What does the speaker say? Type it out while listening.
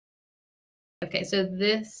Okay, so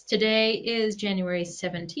today is January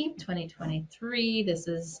 17th, 2023. This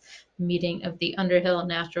is meeting of the Underhill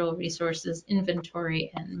Natural Resources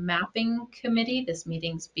Inventory and Mapping Committee. This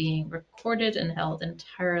meeting's being recorded and held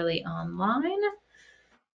entirely online.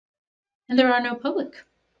 And there are no public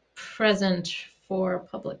present for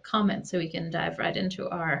public comment, so we can dive right into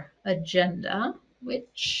our agenda,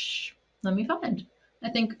 which let me find.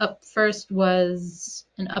 I think up first was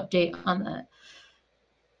an update on the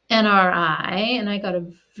NRI, and I got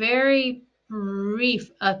a very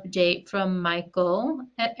brief update from Michael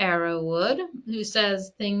at Arrowwood, who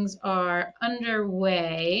says things are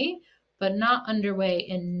underway, but not underway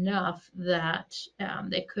enough that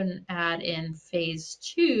they couldn't add in phase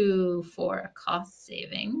 2 for cost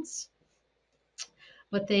savings.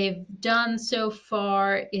 What they've done so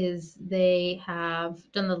far is they have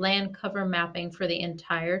done the land cover mapping for the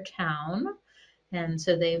entire town. And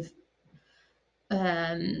so they've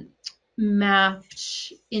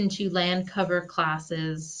mapped into land cover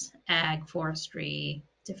classes, ag, forestry,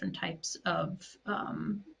 different types of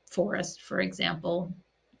forest, for example.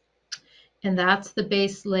 And that's the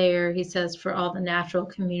base layer, he says, for all the natural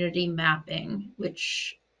community mapping,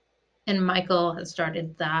 and Michael has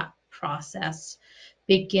started that process,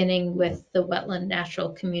 beginning with the wetland natural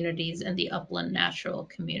communities and the upland natural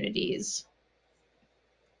communities.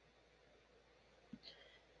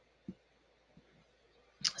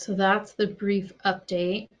 So that's the brief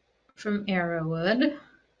update from Arrowwood,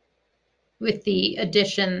 with the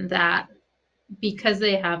addition that because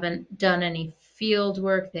they haven't done any field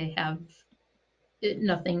work, they have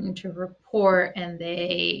nothing to report, and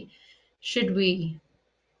should we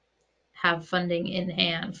have funding in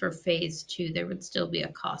hand for phase 2, there would still be a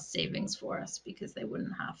cost savings for us because they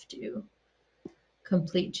wouldn't have to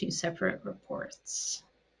complete 2 separate reports.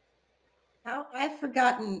 I've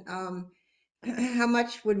forgotten how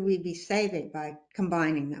much would we be saving by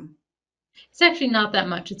combining them? It's actually not that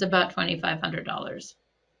much. It's about $2,500,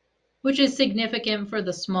 which is significant for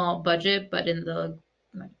the small budget, but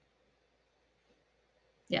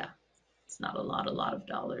yeah, it's not a lot of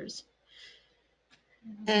dollars.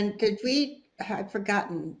 And I've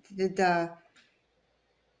forgotten, did the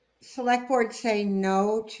select board say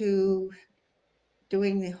no to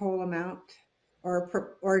doing the whole amount?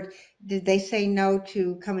 Or did they say no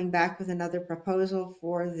to coming back with another proposal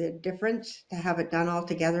for the difference to have it done all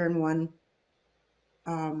together in one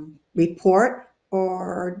report?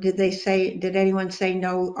 Or did anyone say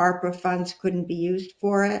no, ARPA funds couldn't be used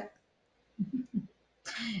for it?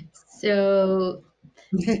 So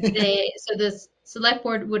the select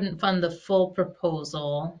board wouldn't fund the full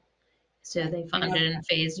proposal. So they I know funded in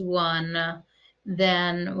phase 1.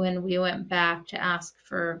 Then when we went back to ask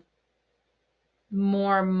for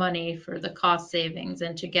more money for the cost savings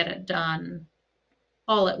and to get it done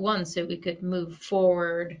all at once so we could move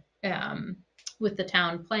forward with the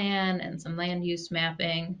town plan and some land use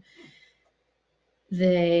mapping,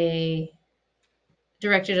 they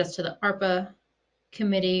directed us to the ARPA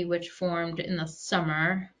committee, which formed in the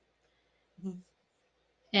summer. that.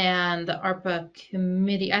 And the ARPA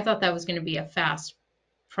committee, I thought that was going to be a fast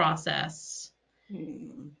process,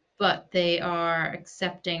 but they are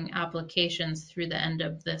accepting applications through the end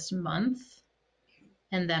of this month.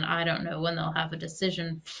 And then I don't know when they'll have a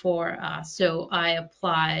decision for us. So I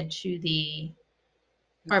applied to the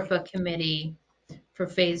ARPA committee for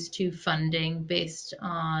phase 2 funding based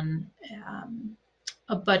on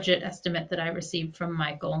a budget estimate that I received from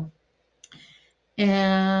Michael.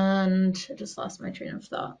 And I just lost my train of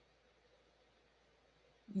thought.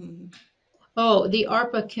 Oh, the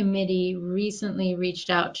ARPA committee recently reached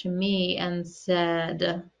out to me and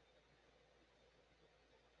said,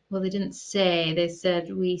 well, they didn't say, they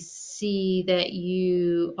said, we see that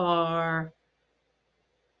you are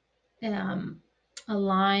a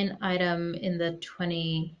line item in the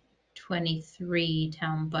 2023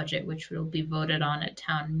 town budget, which will be voted on at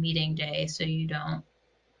town meeting day. So they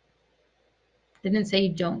didn't say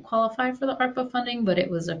you don't qualify for the ARPA funding, but it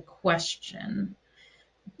was a question.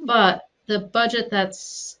 But the budget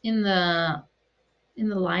that's in the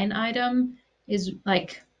line item is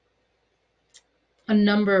like a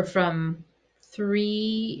number from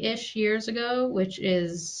 3-ish years ago, which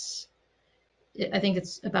is, I think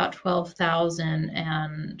it's about 12,000,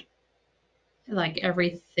 and like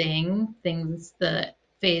things, the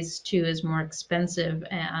phase 2 is more expensive,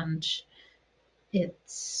 and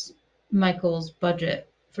it's Michael's budget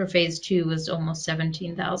for phase 2 was almost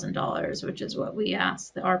 $17,000, which is what we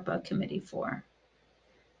asked the ARPA committee for.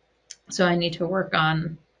 So I need to work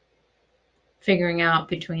on figuring out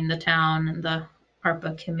between the town and the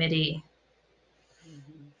ARPA committee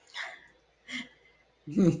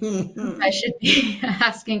I should be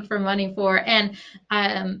asking for money for, and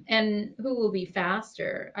who will be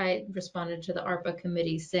faster. I responded to the ARPA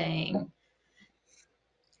committee saying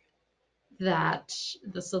that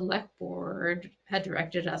the select board had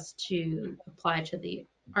directed us to apply to the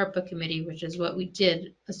ARPA committee, which is what we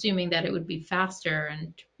did, assuming that it would be faster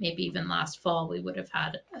and maybe even last fall we would have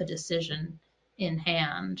had a decision in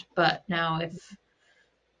hand. But now if,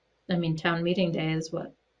 I mean, town meeting day is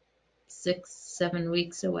what, 6, 7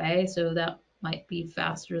 weeks away, so that might be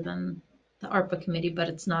faster than the ARPA committee, but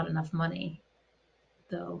it's not enough money,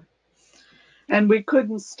 though. And we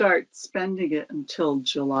couldn't start spending it until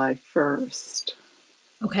July 1st.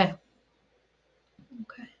 Okay.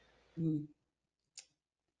 Okay.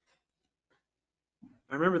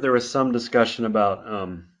 I remember there was some discussion about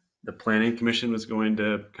the planning commission was going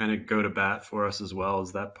to kind of go to bat for us as well.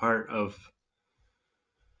 Is that part of?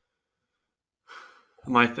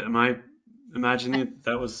 Am I imagining that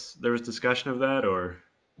there was discussion of that, or?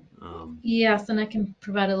 Yes, and I can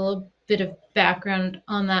provide a little bit of background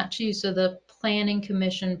on that too. So the Planning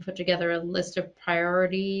Commission put together a list of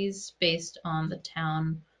priorities based on the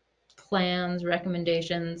town plans,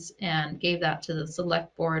 recommendations, and gave that to the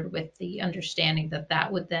select board with the understanding that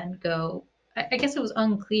that would then go, I guess it was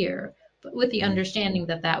unclear, but with the Mhm. understanding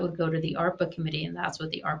that that would go to the ARPA committee and that's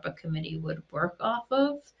what the ARPA committee would work off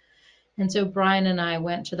of. And so Brian and I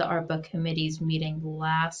went to the ARPA committee's meeting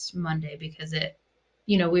last Monday because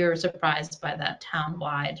we were surprised by that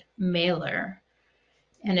town-wide mailer.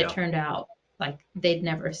 And it Yeah. turned out like they'd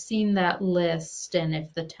never seen that list. And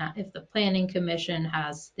if the planning commission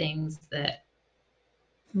has things that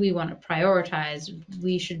we want to prioritize,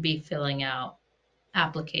 we should be filling out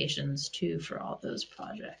applications too for all those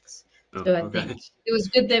projects. Oh, So I think okay. it was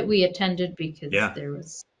good that we attended because Yeah. there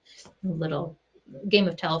was a little game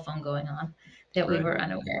of telephone going on that we Right. were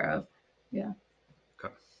unaware of. Yeah.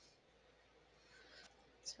 Okay.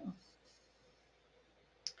 So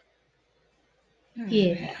All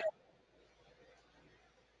yeah.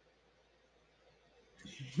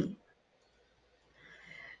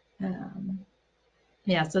 Um,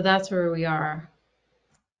 yeah, so that's where we are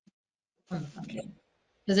on the funding.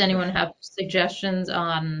 Does anyone have suggestions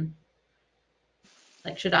on,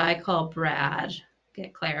 like, should I call Brad,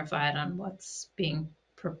 get clarified on what's the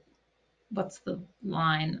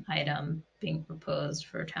line item being proposed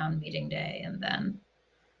for town meeting day, and then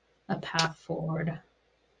a path forward?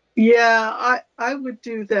 Yeah, I would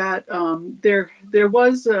do that. There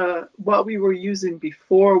was what we were using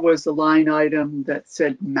before was a line item that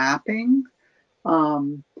said mapping.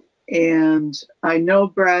 Um, and I know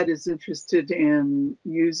Brad is interested in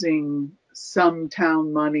using some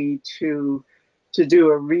town money to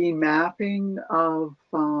do a remapping of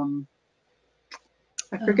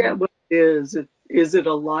I forget Um, what it is. Is it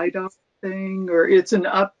a LiDAR thing or it's an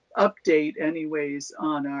update anyways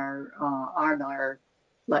on our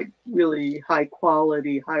like really high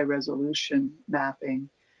quality, high resolution mapping.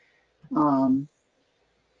 Um,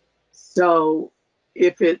 so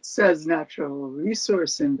if it says natural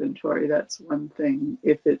resource inventory, that's one thing.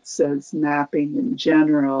 If it says mapping in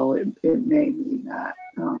general, it may mean that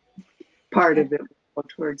part okay. of it will go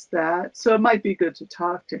towards that. So it might be good to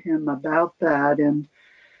talk to him about that. And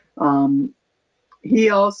um,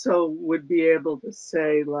 he also would be able to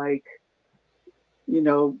say, like,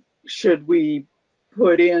 should we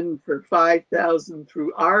put in for 5,000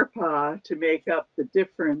 through ARPA to make up the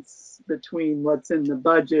difference between what's in the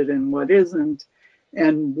budget and what isn't?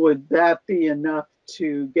 And would that be enough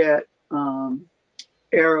to get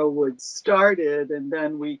Arrowwood started? And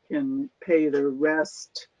then we can pay the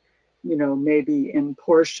rest, maybe in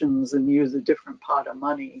portions and use a different pot of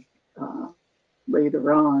money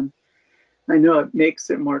later on. I know it makes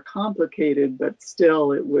it more complicated, but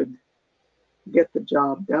still it would get the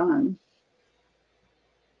job done.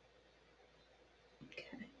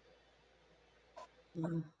 Okay.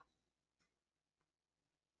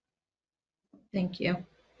 Thank you.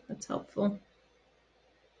 That's helpful.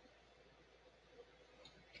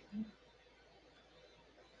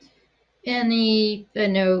 I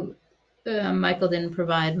know Michael didn't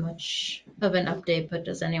provide much of an update, but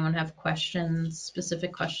does anyone have questions,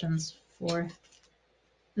 specific questions for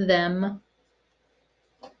them?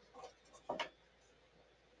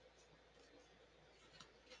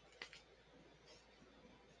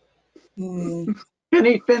 Mm. Can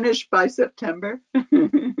he finish by September?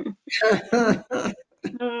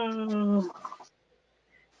 Oh,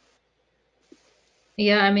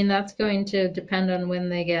 Yeah, I mean, that's going to depend on when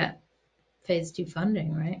they get phase two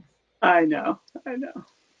funding, right? I know, I know.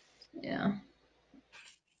 Yeah.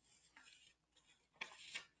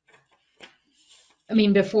 I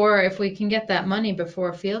mean, before, if we can get that money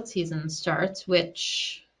before field season starts,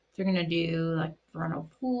 which if you're gonna do like vernal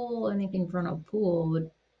pool, anything vernal pool would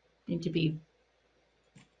need to be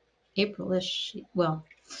April-ish. Well,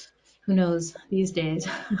 who knows these days?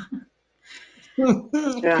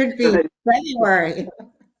 It Yeah, could be right. February.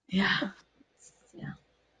 Yeah. Yeah.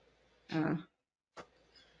 Uh,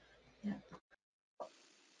 Yeah.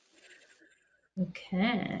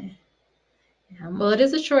 Okay. Yeah. Well, it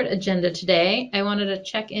is a short agenda today. I wanted to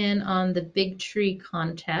check in on the big tree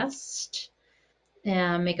contest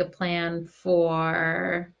and make a plan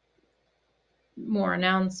for more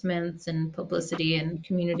announcements and publicity and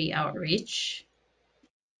community outreach.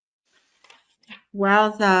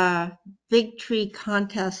 well, the Big Tree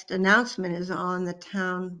Contest announcement is on the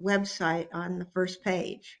town website on the first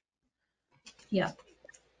page Yeah.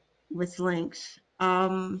 with links.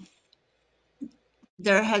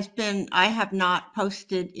 There has been, I have not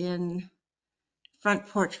posted in Front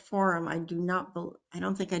Porch Forum. I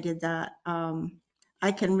don't think I did that.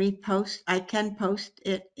 I can post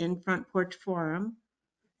it in Front Porch Forum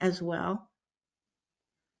as well.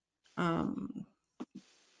 Um,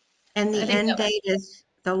 and I the think end that, date is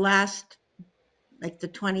the last, like the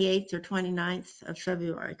 28th or 29th of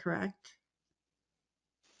February, correct?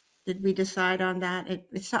 Did we decide on that?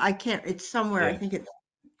 I can't, it's somewhere. I Yeah, think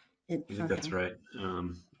I think that's okay. right.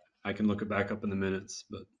 I can look it back up in the minutes,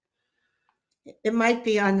 but It might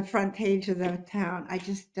be on the front page of the town.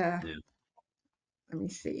 yeah. Let me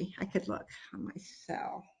see. I could look on my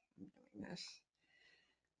cell. I'm doing this.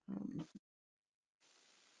 Um,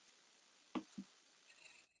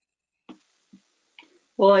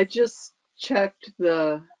 Well, I just checked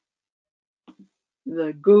the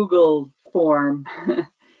Google form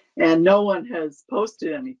and no one has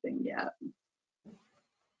posted anything yet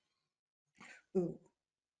ooh,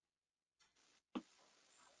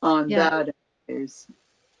 on yeah. that anyways.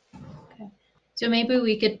 Okay. So maybe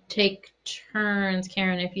we could take turns,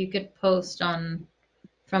 Karen, if you could post on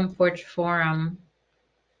Front Porch Forum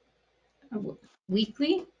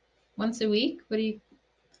weekly, once a week. What do you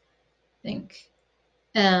think?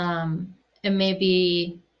 And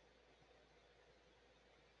maybe,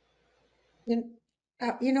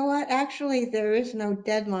 you know what? Actually, there is no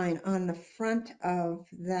deadline on the front of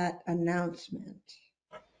that announcement.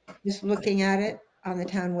 Just looking at it on the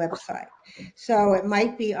town website. So it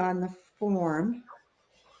might be on the form,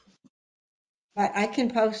 but I can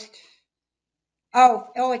post.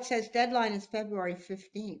 Oh, it says deadline is February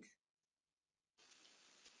 15th.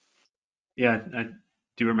 Yeah, I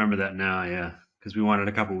do remember that now, yeah, because we wanted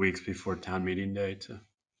a couple weeks before town meeting day to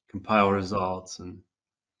compile results and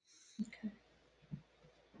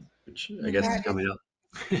which I guess yeah, is That is coming up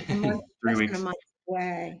a month, in three less than a weeks. month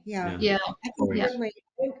away. Yeah. Yeah, yeah, I can 4 weeks. yeah. certainly,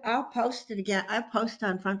 I'll post it again. I post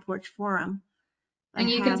on Front Porch Forum. I And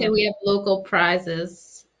you can have say a we have local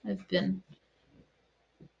prizes. I've been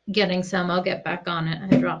getting some. I'll get back on it.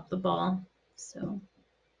 I dropped the ball. So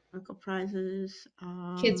local prizes.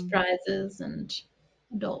 kids prizes and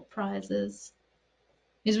adult prizes.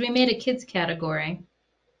 Because we made a kids category.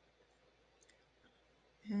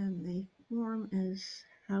 And the form is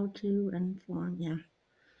how to inform. Yeah,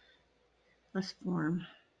 plus form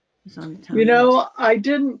is on the You town website. know, I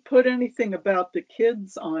didn't put anything about the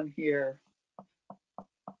kids on here.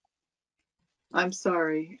 I'm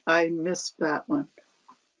sorry, I missed that one.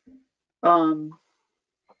 Um,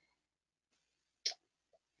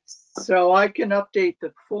 so I can update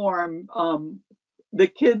the form. The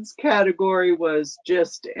kids category was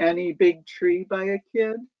just any big tree by a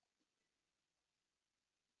kid.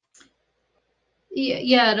 Yeah,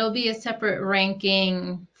 yeah, it'll be a separate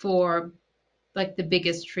ranking for like the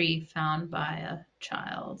biggest tree found by a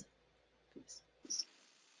child.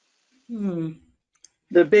 Hmm.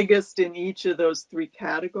 The biggest in each of those three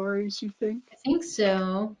categories, you think? I think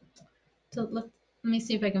so. So let me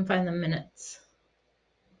see if I can find the minutes.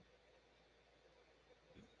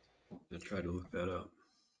 I tried to look that up.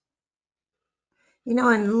 You know,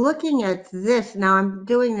 and looking at this, now I'm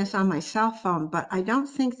doing this on my cell phone, but I don't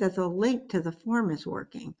think that the link to the form is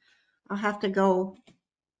working. I'll have to go,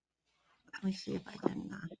 let me see if I can,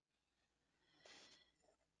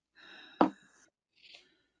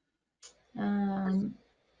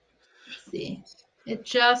 Let's see. It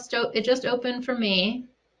just opened for me.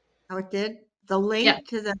 oh, it did? The Yeah, link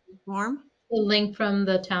to the form? the link from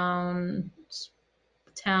the town's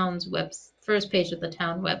first page of the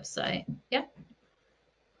town website. Yep.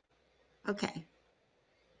 Okay.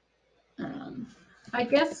 Um, I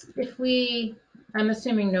guess I'm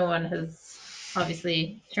assuming no one has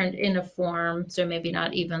obviously turned in a form, so maybe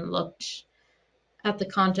not even looked at the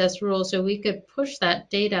contest rules, so we could push that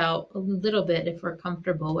date out a little bit if we're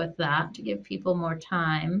comfortable with that to give people more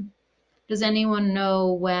time. Does anyone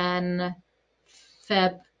know when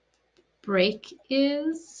Feb break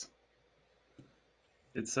is?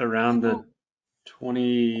 It's around the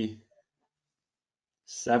 27th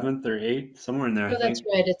or 8th, somewhere in there, I Oh, that's think.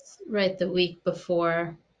 right. It's right the week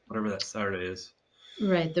before, Whatever that Saturday is.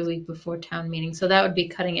 right, the week before town meeting. So that would be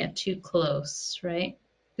cutting it too close, right?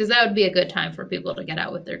 Because that would be a good time for people to get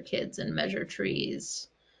out with their kids and measure trees.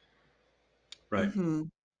 Right. Mm-hmm.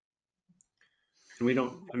 And we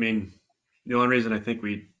don't, I mean, the only reason I think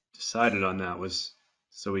we decided on that was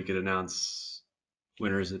so we could announce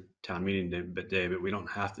winners at town meeting day, but we don't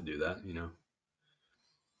have to do that, you know.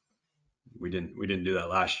 We didn't do that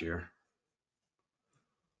last year.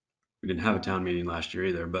 We didn't have a town meeting last year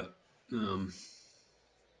either, but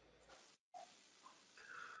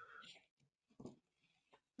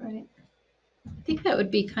Right. I think that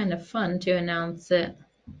would be kind of fun to announce it.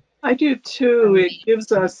 I do too. It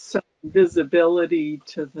gives us some visibility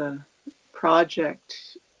to the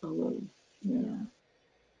project a little. Yeah. Yeah.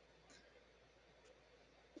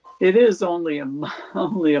 It is only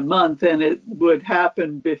only a month, and it would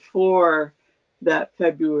happen before that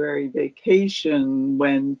February vacation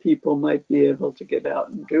when people might be able to get out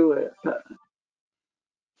and do it. But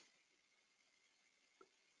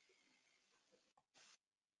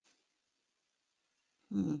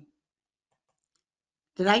Hmm.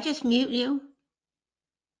 Did I just mute you?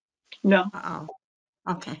 no, Uh-oh.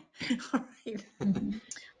 Okay. All right. Mhm.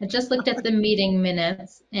 I just looked at the meeting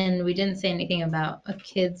minutes and we didn't say anything about a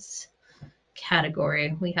kids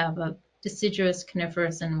category. We have a deciduous,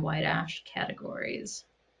 coniferous, and white ash categories.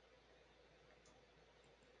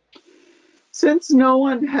 since no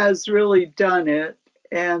one has really done it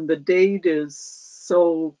and the date is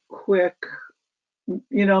so quick,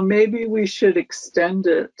 maybe we should extend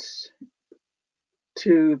it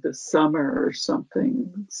to the summer or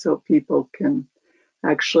something so people can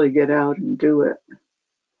actually get out and do it.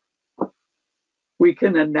 We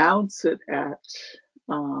can announce it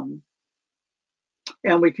um,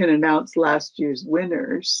 and we can announce last year's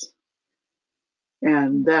winners,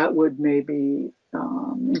 and that would maybe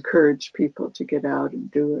encourage people to get out and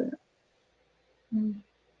do it.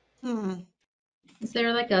 Hmm. Is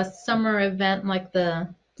there like a summer event like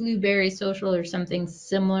the Blueberry Social or something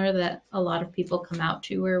similar that a lot of people come out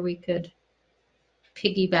to where we could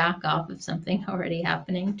piggyback off of something already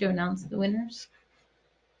happening to announce the winners?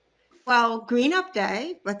 Well, Green Up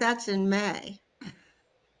Day, but that's in May.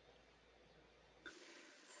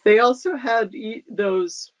 They also had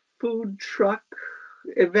those food truck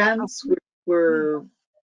Oh, events, which yeah. were,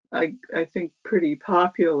 I think, pretty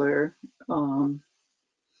popular. Um,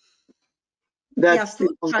 Yeah, that's the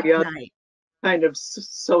food only truck other night. kind of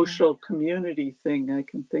Yeah. social community thing I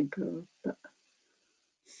can think of. But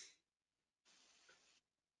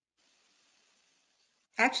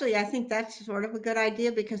Actually, I think that's sort of a good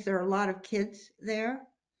idea because there are a lot of kids there,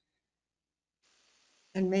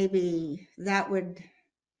 and maybe that would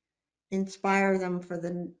inspire them for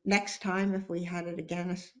the next time if we had it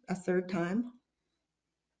again a third time.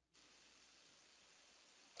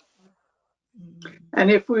 Mm. and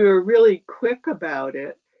if we were really quick about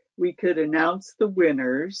it, we could announce the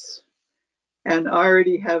winners and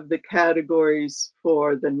already have the categories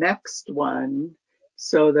for the next one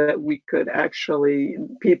so that we could actually,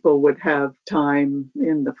 people would have time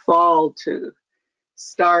in the fall to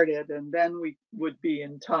start it, and then we would be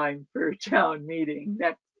in time for a town meeting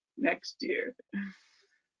next year.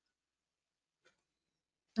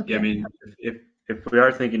 yeah, I Okay. mean, if we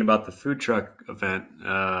are thinking about the food truck event,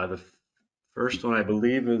 the first one I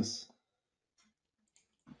believe is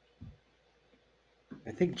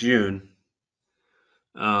I think June.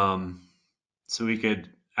 Um, so we could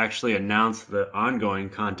actually announce the ongoing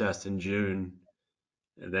contest in June,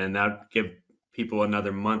 and then that would give people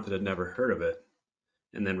another month that had never heard of it,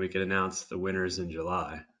 and then we could announce the winners in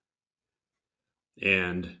July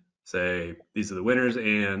and say these are the winners,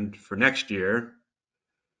 and for next year,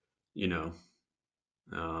 you know,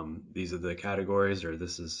 these are the categories, or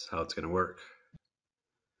this is how it's going to work.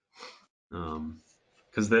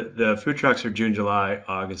 Because the food trucks are June, July,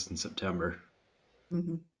 August, and September.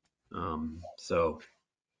 Mhm. So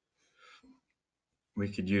we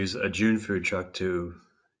could use a June food truck to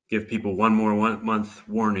give people one more 1 month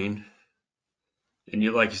warning. And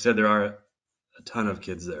like you said, there are a ton of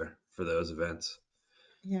kids there for those events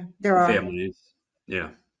Yeah, there and are. families.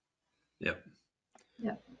 Yeah. Yep.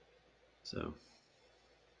 Yep. So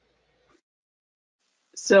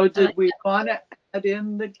So I like did we want to add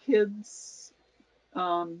in the kids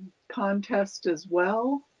contest as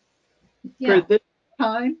well for Yeah. this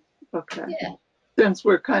time? Okay. Yeah. Since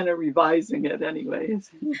we're kind of revising it anyways.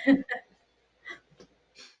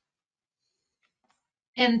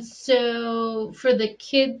 And so for the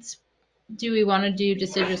kids, do we want to do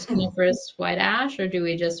deciduous coniferous white ash, or do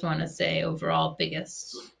we just want to say overall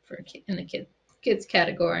biggest in the kids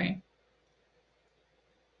category?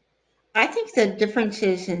 I think the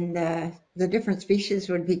differences in the different species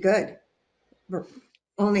would be good,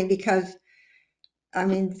 only because, I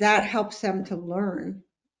mean, that helps them to learn.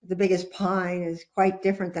 The biggest pine is quite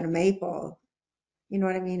different than a maple. You know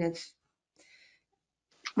what I mean? It's,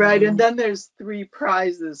 Right, and um, then there's 3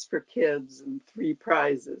 prizes for kids and 3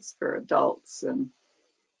 prizes for adults, and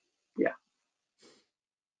yeah.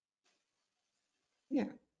 yeah.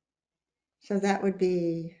 So that would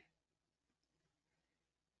be,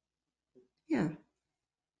 yeah.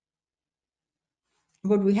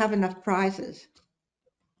 Would we have enough prizes?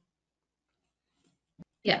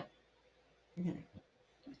 Yeah. Yeah.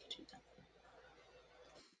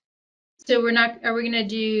 So are we going to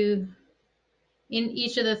do in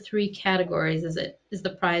each of the 3 categories, is the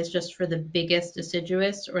prize just for the biggest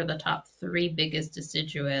deciduous or the top 3 biggest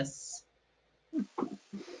deciduous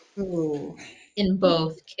Ooh. in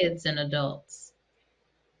both kids and adults?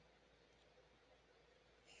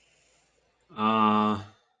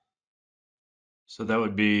 So that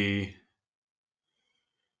would be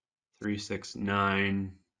 3, 6,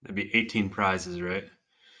 9. That'd be 18 prizes, right?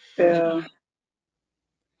 Yeah.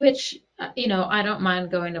 Which, I don't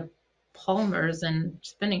mind going to Palmer's and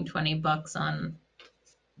spending $20 on.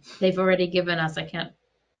 They've already given us, I can't,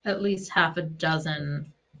 at least half a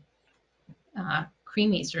dozen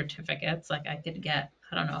creamy certificates. Like I could get,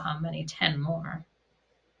 I don't know how many, 10 more.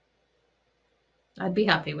 I'd be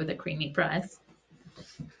happy with a creamy prize.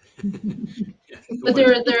 Yeah, who But there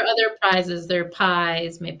wouldn't? are other prizes. There are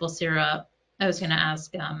pies, maple syrup. I was going to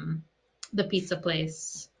ask the pizza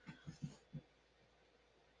place.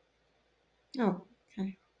 Oh,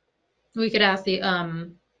 okay. We could ask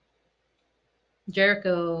the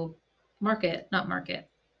Jericho Market, not Market,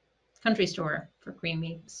 country store for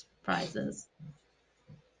creamy prizes.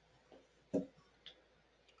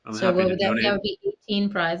 I'm So happy what to would that? That donate. would be 18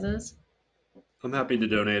 prizes. I'm happy to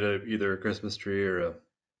donate either a Christmas tree or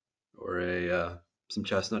some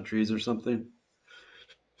chestnut trees or something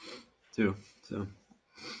too. So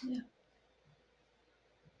Yeah.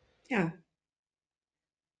 Yeah.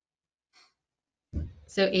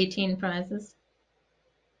 So 18 prizes.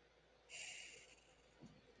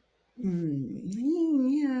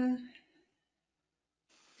 Yeah.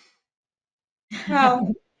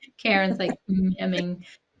 Well, Karen's like hemming,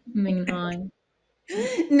 hemming and hawing.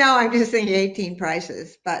 no, I'm just thinking 18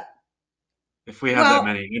 prices, but if we have that well,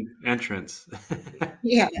 many entrants,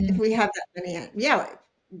 yeah, if Mm. we have that many, yeah,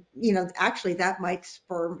 actually that might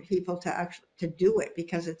spur people to actually to do it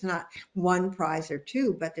because it's not one prize or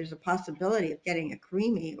two, but there's a possibility of getting a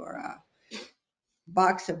creamy or a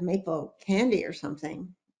box of maple candy or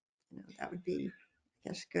something. That would be, I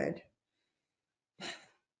guess, good.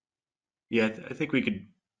 yeah, I think we could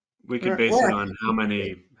Or base or it a on how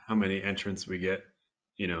cookie too. many entrants we get.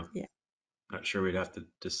 You know, Yeah, not sure we'd have to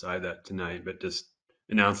decide that tonight, but just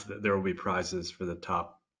announce that there will be prizes for the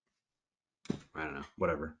top. I don't know,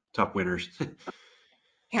 whatever top winners. Yeah.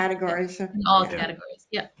 categories. In all Yeah. Yeah, categories.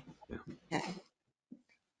 Yeah. yeah.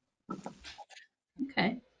 Okay.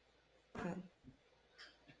 Okay. Good.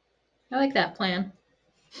 I like that plan.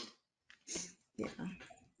 Yeah.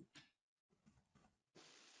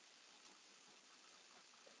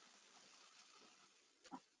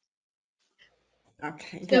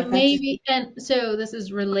 Okay. So That's maybe, and so this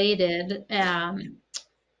is related.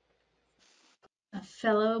 A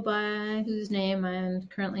fellow by whose name I'm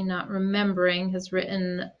currently not remembering has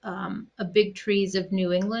written a Big Trees of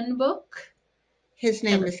New England book. his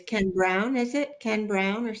name Kevin is Ken Brown, is it? Ken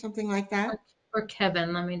Brown or something like that? or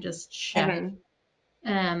Kevin, let me just check. Kevin.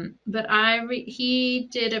 But he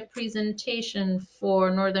did a presentation for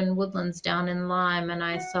Northern Woodlands down in Lyme, and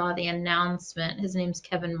I saw the announcement. His name's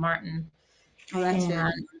Kevin Martin, Oh, that's it.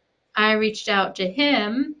 and I reached out to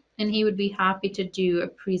him, and he would be happy to do a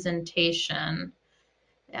presentation.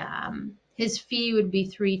 His fee would be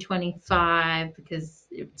 $325 because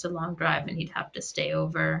it's a long drive and he'd have to stay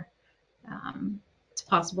over. It's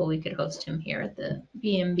possible we could host him here at the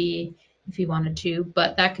B&B if he wanted to,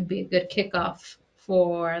 but that could be a good kickoff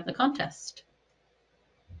for the contest.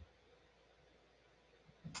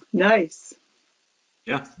 Nice.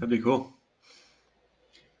 Yeah, that'd be cool.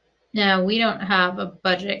 Now we don't have a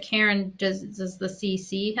budget. Karen, does the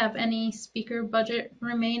CC have any speaker budget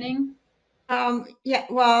remaining? Yeah,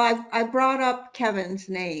 well, I brought up Kevin's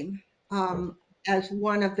name as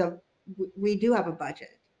one of the we do have a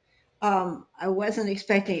budget. I wasn't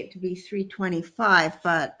expecting it to be 325,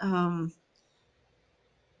 but I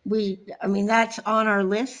mean, that's on our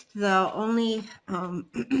list. The only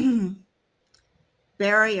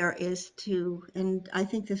barrier is to, and I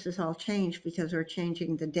think this has all changed because we're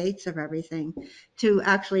changing the dates of everything, to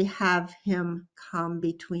actually have him come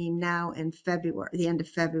between now and February, the end of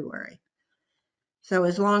February. So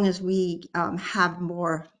as long as we have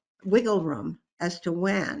more wiggle room as to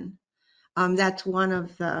when, that's one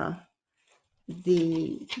of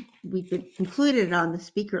we've included it on the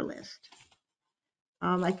speaker list.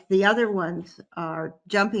 Like the other ones are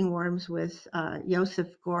jumping worms with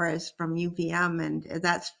Joseph Gores from UVM, and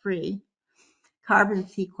that's free. Carbon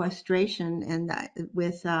sequestration and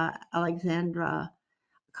with Alexandra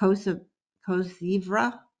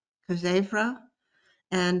Kozevra,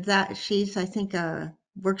 and that she's, I think,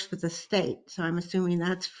 works for the state, so I'm assuming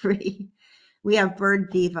that's free. We have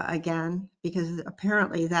Bird Diva again because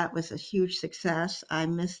apparently that was a huge success. I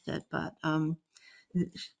missed it, but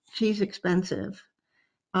she's expensive.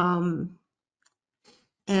 And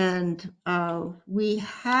we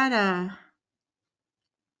had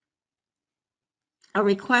a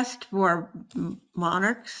request for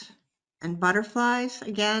monarchs and butterflies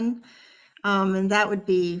again. And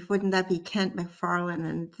wouldn't that be Kent McFarlane?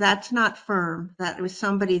 And that's not firm. That was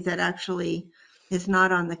somebody that actually is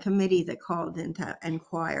not on the committee that called in to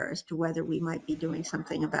inquire as to whether we might be doing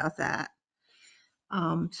something about that.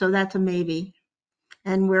 So that's a maybe.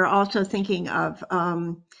 And we're also thinking of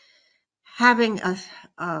having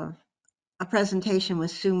a presentation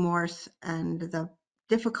with Sue Morse, and the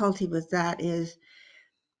difficulty with that is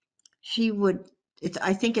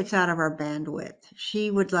I think it's out of our bandwidth.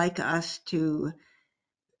 She would like us to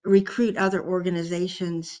recruit other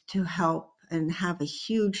organizations to help and have a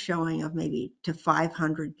huge showing of maybe to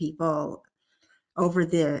 500 people over a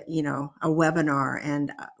webinar.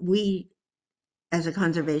 And we, as a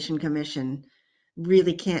conservation commission,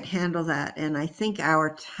 really can't handle that. And I think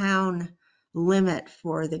our town limit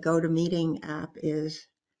for the GoToMeeting app is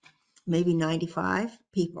maybe 95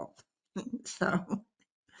 people. So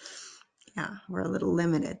yeah, we're a little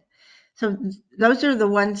limited. So those are the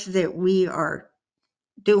ones that we are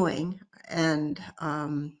doing, and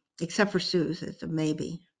except for Sue's, it's a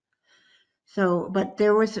maybe. So, but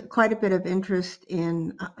there was quite a bit of interest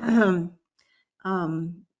in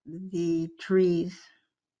the trees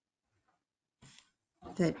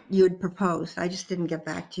that you had proposed. I just didn't get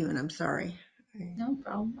back to you, and I'm sorry. No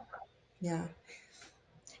problem. Yeah.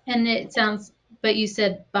 And it sounds, but you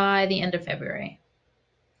said by the end of February.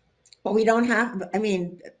 But we don't have, I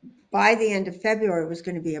mean, by the end of February was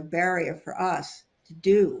going to be a barrier for us to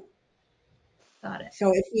do. Got it.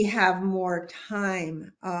 So if we have more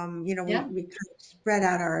time, Yeah. we kind of spread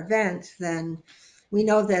out our events, then we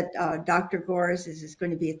know that Dr. Gore's is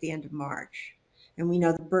going to be at the end of March. And we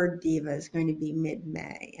know the Bird Diva is going to be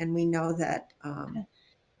mid-May. And we know that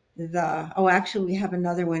actually we have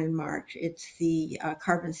another one in March. It's the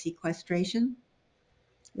carbon sequestration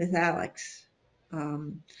with Alex.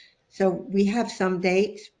 So we have some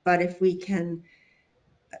dates, but if we can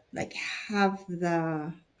like have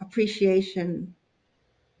the appreciation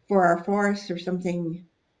for our forests or something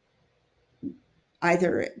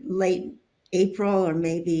either late April or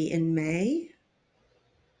maybe in May.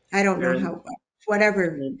 I don't know Aaron, how,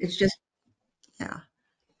 whatever. It's just, yeah.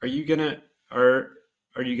 are you gonna are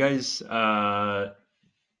you guys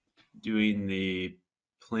doing the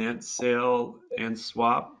plant sale and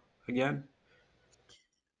swap again?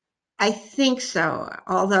 I think so.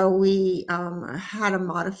 Although we had a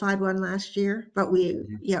modified one last year, but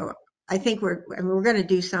Mhm. I think we're going to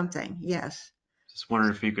do something. Yes. Just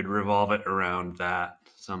wondering if you could revolve it around that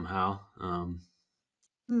somehow.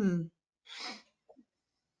 Hmm.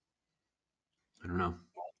 I don't know.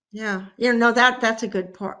 Yeah. No, that's a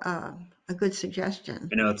good part, a good suggestion.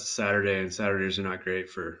 I know it's a Saturday, and Saturdays are not great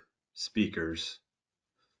for speakers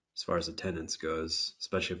as far as attendance goes,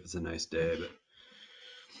 especially if it's a nice day. But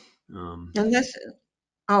Unless,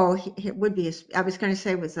 oh, it would be, I was going to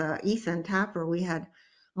say with Ethan Tapper, we had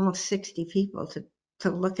almost 60 people to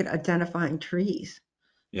look at identifying trees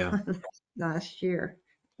yeah, last year.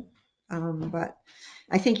 But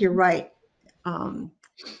I think you're right. It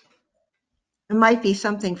might be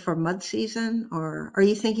something for mud season, or are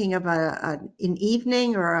you thinking of an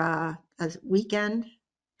evening or a weekend,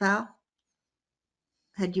 Val?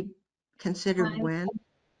 Had you considered I, when?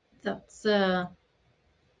 that's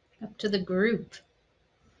up to the group.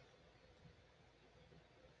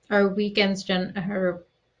 Are are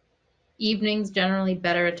evenings generally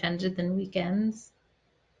better attended than weekends?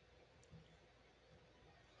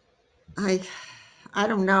 I I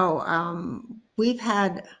don't know. We've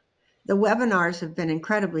had the webinars have been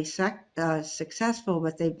incredibly successful,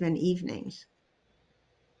 but they've been evenings.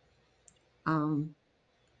 Um,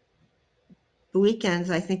 the weekends,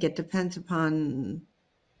 I think it depends upon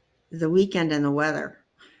the weekend and the weather.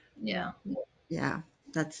 Yeah. Yeah,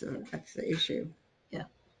 that's the issue. Yeah.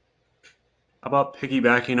 How about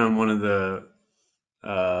piggybacking on one of the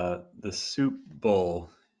soup bowl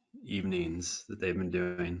evenings that they've been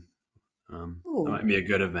doing? That Oh, might be a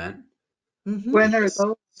good event. mm-hmm. When It's are just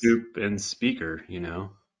those? soup and speaker, Which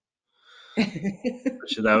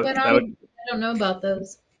that But that would I don't know about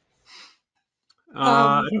those.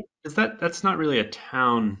 um, is that's not really a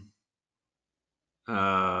town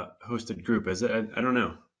hosted group, is it? I don't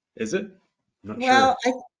know. Is it? I'm not well, sure.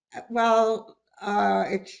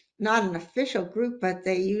 it's not an official group, but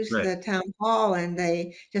they use Right. the town hall and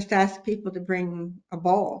they just ask people to bring a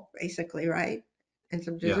bowl, basically, right? And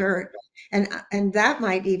some Yeah. dessert. And that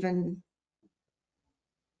might even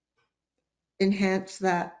enhance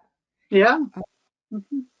that. Yeah. uh,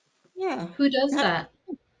 Mhm. Yeah. Who does That, that?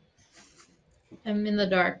 I'm in the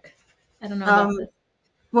dark. I don't know about um, this.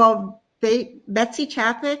 well, Betsy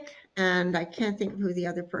Chapik, and I can't think of who the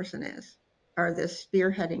other person is, are the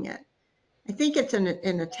spearheading it. I think it's an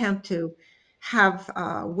attempt to have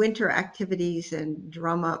winter activities and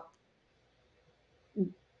drum up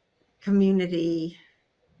community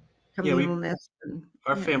Yeah, communalness. And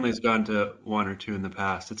our yeah, family's gone to one or two in the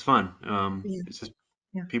past. It's fun. yeah, It's just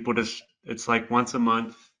yeah. people just it's like once a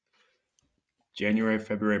month, January,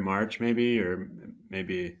 February, March maybe, or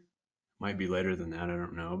maybe might be later than that. I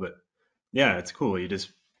don't know, but yeah, it's cool. You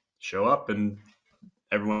just show up and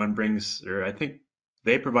everyone brings, or I think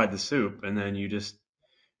they provide the soup, and then you just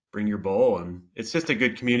bring your bowl, and it's just a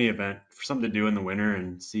good community event for something to do in the winter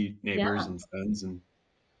and see neighbors Yeah. and friends, and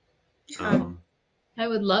Uh, um, I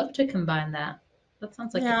would love to combine that. That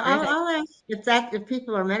sounds like a yeah, great idea. I'll ask if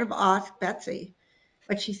people are amenable. I'll ask Betsy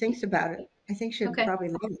what she thinks about it. I think she'd Okay. probably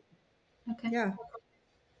love it. Okay. Yeah,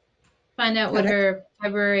 Find out yeah, what her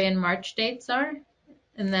February and March dates are,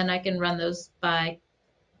 and then I can run those by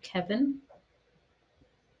Kevin.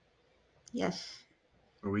 yes.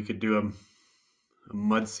 or we could do a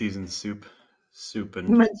mud season soup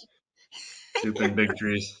and Mud, soup and big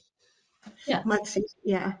trees. Yeah. mud season,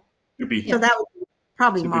 yeah. Soupy, So Yeah. that would be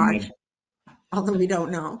probably soupy March, mud. although we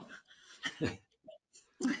don't know,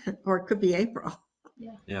 or it could be April.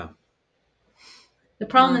 Yeah. Yeah, The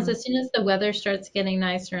problem is, Um, as soon as the weather starts getting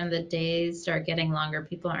nicer and the days start getting longer,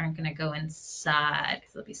 people aren't going to go inside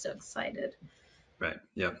because they'll be so excited. right.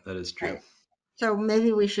 Yeah, that is true. right. So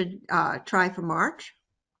maybe we should try for March.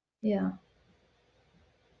 Yeah.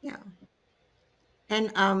 Yeah.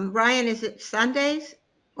 And Ryan, is it Sundays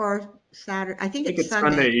or Saturday? I I think think it's it's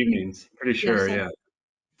Sunday. Sunday evenings. Pretty Yeah, sure. Sunday. Yeah,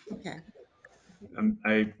 Okay.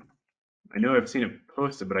 I know I've seen it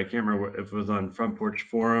posted, but I can't remember if it was on Front Porch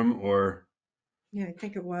Forum or Yeah, I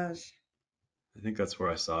think it was. I think that's where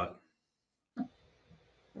I saw it.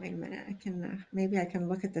 Wait a minute. I can maybe I can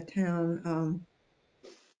look at the town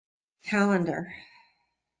calendar.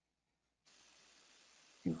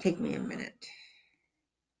 It'll take me a minute.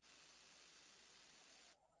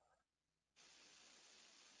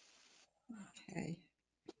 Okay.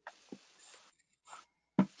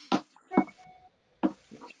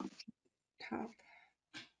 Top.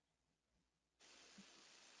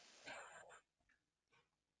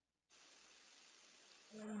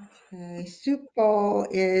 Okay. Soup Bowl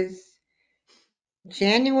is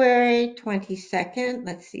January 22nd.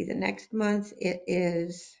 Let's see. The next month it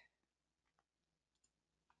is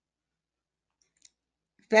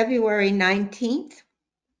February 19th.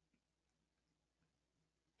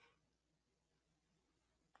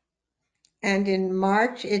 And in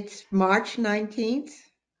March, it's March 19th.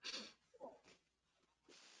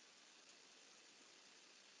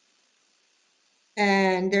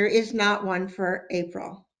 And there is not one for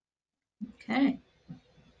April. Okay.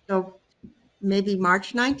 So maybe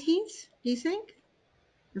March 19th, do you think?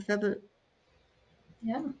 Or February?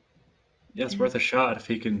 Yeah. Yeah, it's Yeah. worth a shot if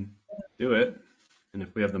he can do it, and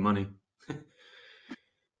if we have the money.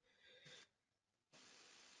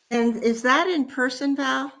 And is that in person,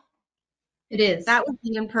 Val? It is. That would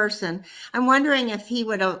be in person. I'm wondering if he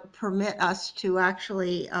would permit us to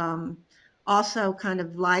actually also kind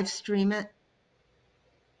of live stream it.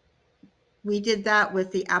 We did that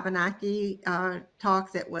with the Abenaki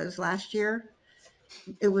talk that was last year.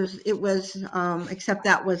 Except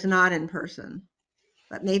that was not in person.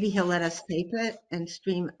 But maybe he'll let us tape it and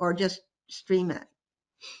stream, or just stream it,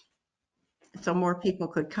 so more people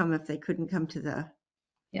could come if they couldn't come to the.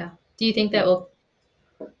 Yeah. Do you think that will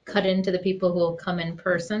cut into the people who will come in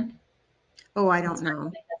person? Oh, I don't That's my know.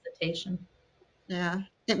 only hesitation. Yeah,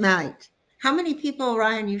 it might. How many people,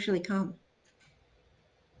 Ryan, usually come?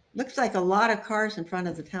 Looks like a lot of cars in front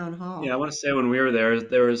of the town Yeah, I hall. want to say when we were there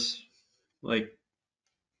was like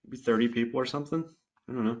maybe 30 people or something.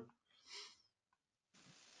 I don't know.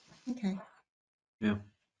 Okay. Yeah.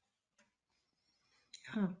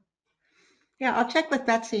 Oh. Yeah, I'll check with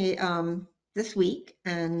Betsy this week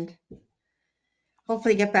and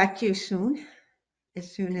hopefully get back to you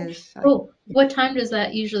as soon as I. Oh, what time does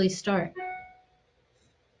that usually start?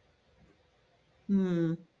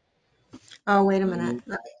 Hmm. Oh, wait a minute. Um,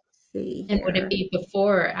 Let me see And would it here. be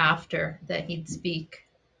before or after that he'd speak?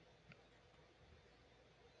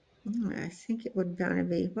 I think it would gonna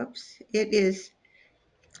be, whoops.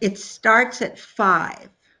 It starts at 5.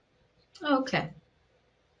 Okay.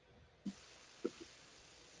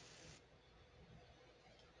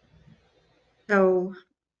 So,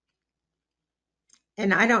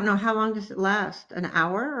 and I don't know how long does it last? An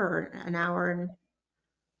hour or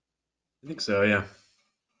I think so. Yeah.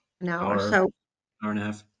 an hour? Hour, So, hour and a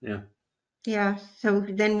half. Yeah. yeah. So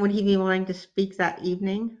then would he be willing to speak that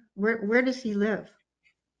evening? Where does he live?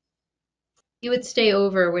 He would stay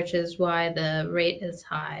over, which is why the rate is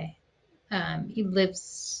high. He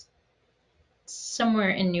lives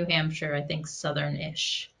somewhere in New Hampshire, I think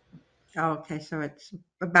southern-ish. Oh, okay. So it's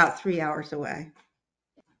about 3 hours away.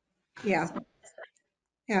 Yeah. So,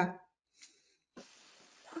 Yeah.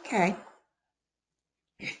 Okay.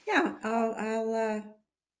 Yeah. I'll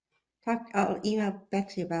email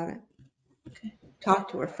Betsy about it. okay.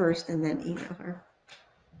 Talk to her first and then email her.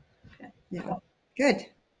 Okay. Yeah. Good.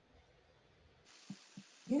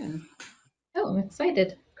 Yeah. Oh, I'm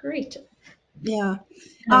excited. Great. Yeah.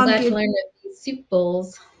 I'm glad to Did learn of these soup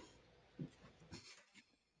bowls, but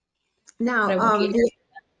now I won't be the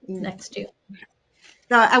yeah. next to.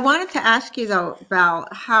 I wanted to ask you though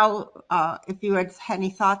about how if you had any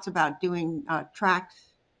thoughts about doing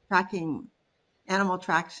tracking animal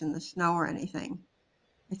tracks in the snow or anything.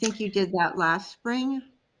 I think you did that last spring.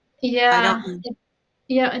 I don't Yeah, know.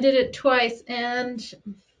 yeah, I did it twice, and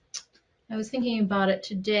I was thinking about it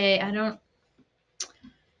today. I don't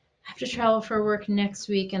have to travel for work next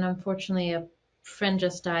week, and unfortunately, a friend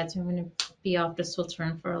just died, so I'm going to be off to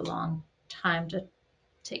Switzerland for a long time to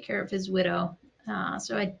take care of his widow.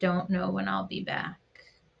 So I don't know when I'll be back.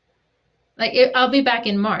 I'll be back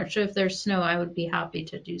in March, so if there's snow, I would be happy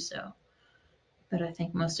to do so. But I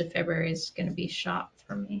think most of February is going to be shot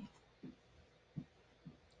for me.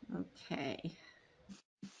 Okay.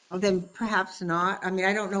 Well, then perhaps not. I mean,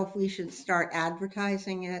 I don't know if we should start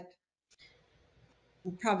advertising it.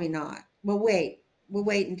 Probably not. We'll wait. We'll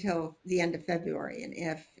wait until the end of February, and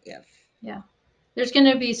if Yeah, there's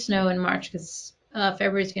going to be snow in March because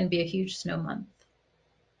February is going to be a huge snow month.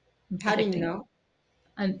 I'm how do you predicting know?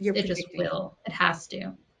 and You're it just predicting. will. It has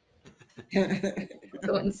to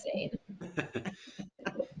go insane.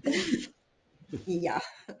 Yeah.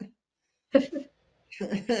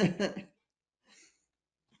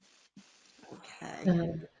 Okay. Uh,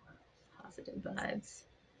 Positive vibes.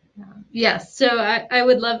 Yes, so I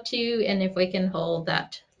would love to, and if we can hold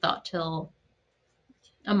that thought till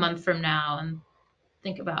a month from now and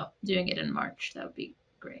think about doing it in March, that would be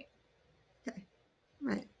great. Okay.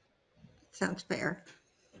 Right. Sounds fair.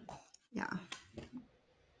 Yeah.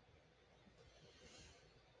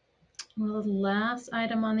 Well, the last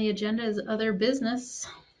item on the agenda is other business,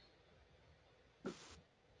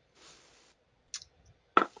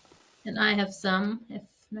 and I have some if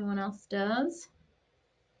no one else does.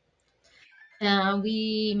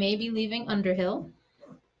 We may be leaving Underhill.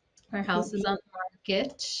 Our house is on the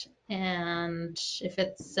market, and if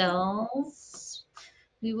it sells,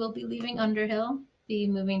 we will be leaving Underhill, be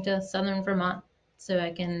moving to southern Vermont so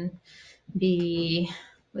I can be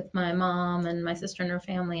with my mom and my sister and her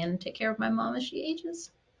family and take care of my mom as she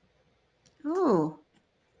ages. Oh,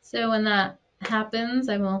 So when that happens,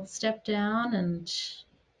 I will step down and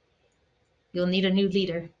you'll need a new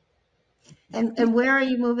leader. and where are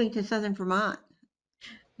you moving to Southern Vermont?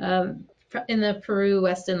 In the Peru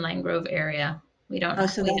Weston Line Grove area. Oh,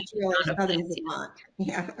 so We that's haven't really found a Southern place yet. Vermont.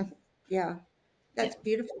 Yeah. Yeah. Yeah, That's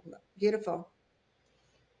beautiful. Beautiful.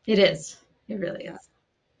 it is. It really Yeah. is.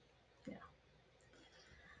 Yeah.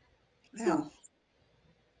 So, Well,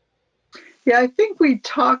 Yeah, I think we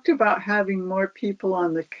talked about having more people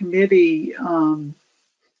on the committee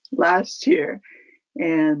last year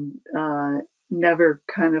and never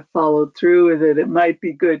kind of followed through with it. It might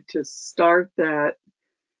be good to start that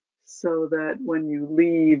so that when you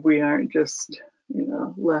leave, we aren't just,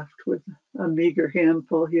 left with a meager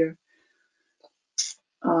handful here.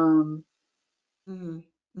 Um, mm,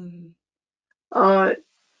 mm. uh,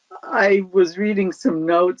 I was reading some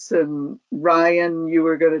notes, and Ryan, you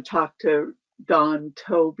were going to talk to Don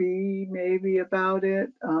Toby maybe about it.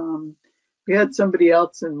 We had somebody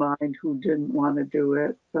else in mind who didn't want to do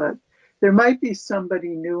it, but there might be somebody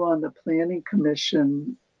new on the planning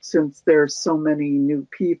commission, since there's so many new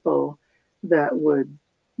people that would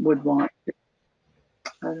want to.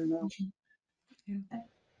 I don't know.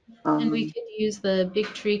 And we Um, could use the big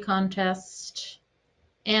tree contest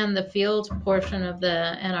and the field portion of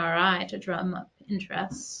the NRI to drum up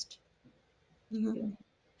interest. Mhm.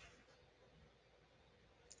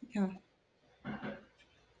 Yeah.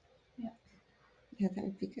 Yeah. Yeah, that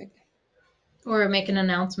would be good. Or make an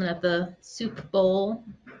announcement at the soup bowl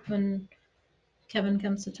when Kevin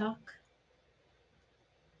comes to talk.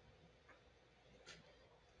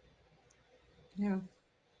 Yeah.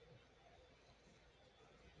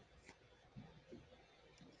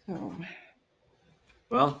 So,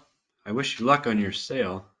 Well, I wish you luck on your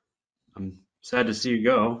sale. I'm sad to see you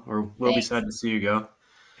go, or will be Thanks. sad to see you go,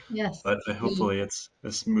 Yes. but hopefully it's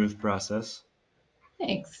a smooth process.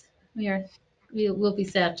 Thanks. We will be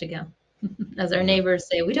sad to go. As our Yeah. neighbors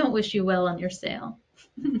say, we don't wish you well on your sale.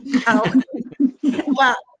 oh,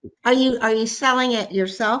 well, are you selling it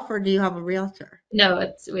yourself or do you have a realtor?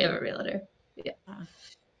 No, we have a realtor. Yeah. Uh,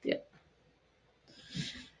 Yeah.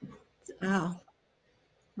 Oh,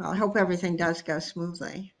 well, I hope everything does go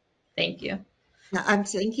smoothly. Thank you. Now, I'm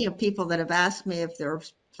thinking of people that have asked me if there are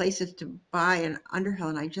places to buy in Underhill,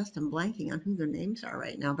 and I just am blanking on who their names are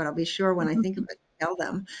right now, but I'll be sure when I think of it, to tell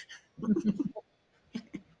them.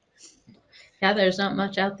 Yeah, there's not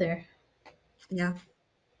much out there, Yeah.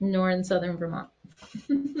 nor in southern Vermont.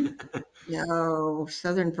 No,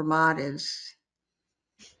 Southern Vermont is,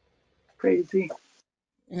 crazy.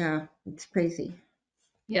 yeah, it's crazy.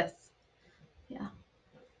 Yes. Yeah.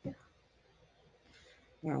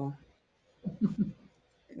 Well,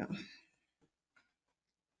 yeah.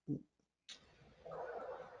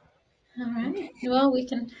 All right. Okay. Well, we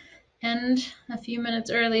can end a few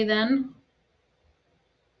minutes early then.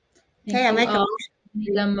 Okay, Thank I you make a all. motion.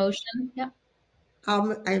 Need a motion? Yeah.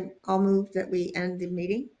 I'll move that we end the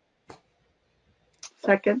meeting.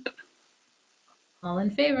 Second. All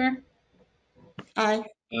in favor? Aye.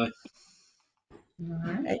 Uh,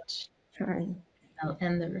 All right. Fine. I'll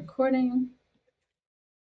end the recording.